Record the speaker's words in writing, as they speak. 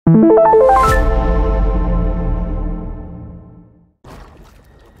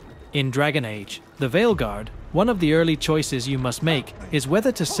In Dragon Age The Veilguard, one of the early choices you must make is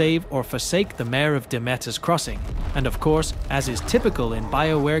whether to save or forsake the Mayor of Dmeta's crossing. And of course, as is typical in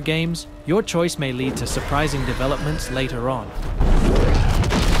BioWare games, your choice may lead to surprising developments later on.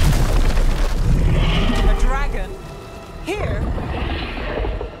 A dragon? Here?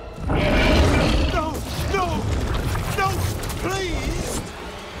 No! No! No! Please!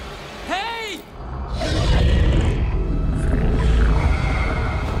 Hey!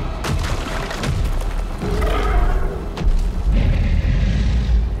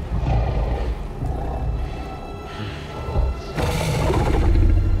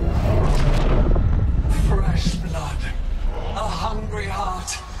 Fresh blood. A hungry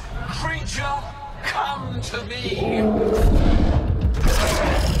heart. Creature, come to me!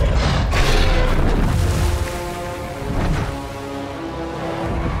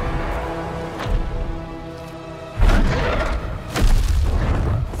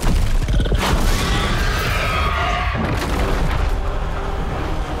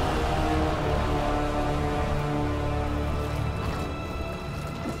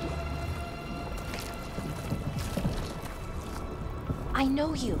 I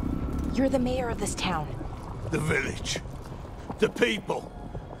know you. You're the mayor of this town. The village. The people.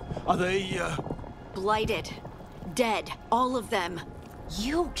 Are they, Blighted. Dead. All of them.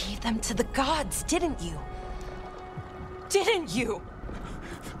 You gave them to the gods, didn't you? Didn't you?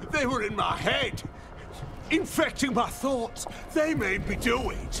 They were in my head. Infecting my thoughts. They made me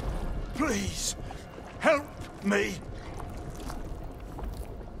do it. Please, help me.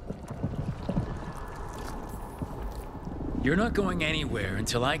 You're not going anywhere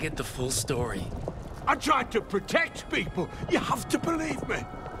until I get the full story. I tried to protect people. You have to believe me.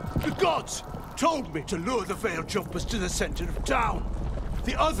 The gods told me to lure the Veil Jumpers to the center of town.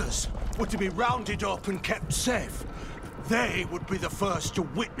 The others were to be rounded up and kept safe. They would be the first to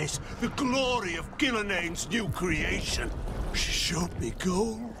witness the glory of Gilneain's new creation. She showed me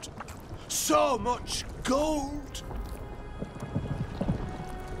gold. So much gold.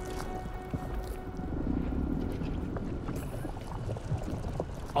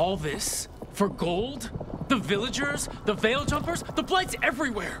 All this? For gold? The villagers? The Veil Jumpers? The Blight's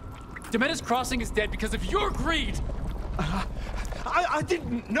everywhere! Dmeta's crossing is dead because of your greed! I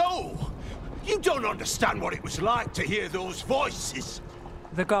didn't know. You don't understand what it was like to hear those voices.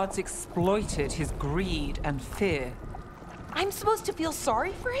 The gods exploited his greed and fear. I'm supposed to feel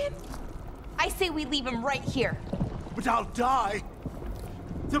sorry for him? I say we leave him right here. But I'll die.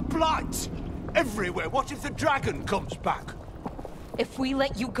 The blight everywhere. What if the dragon comes back? If we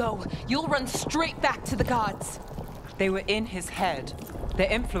let you go, you'll run straight back to the gods. They were in his head.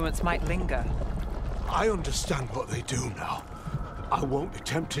 Their influence might linger. I understand what they do now. I won't be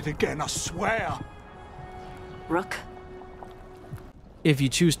tempted again, I swear. Rook? If you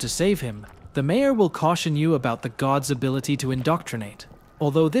choose to save him, the mayor will caution you about the god's ability to indoctrinate,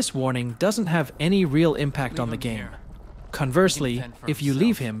 although this warning doesn't have any real impact on the game. Conversely, if you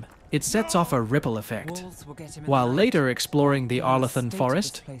leave him, it sets off a ripple effect. While later exploring the Arlathan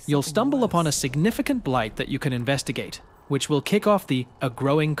Forest, you'll stumble upon a significant blight that you can investigate, which will kick off the A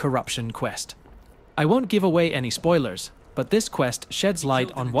Growing Corruption quest. I won't give away any spoilers, but this quest sheds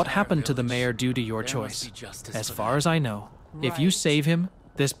light on what happened to the mayor due to your choice. As far as I know, if you save him,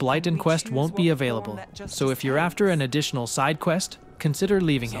 this blight and quest won't be available, so if you're after an additional side quest, consider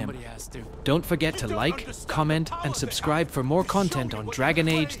leaving him. Don't forget to like, comment, and subscribe for more content on Dragon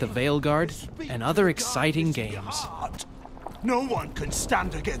Age The Veilguard and other exciting games. No one can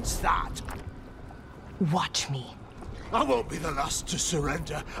stand against that. Watch me. I won't be the last to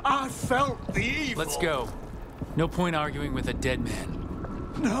surrender. I felt the evil. Let's go. No point arguing with a dead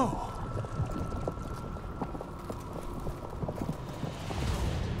man. No.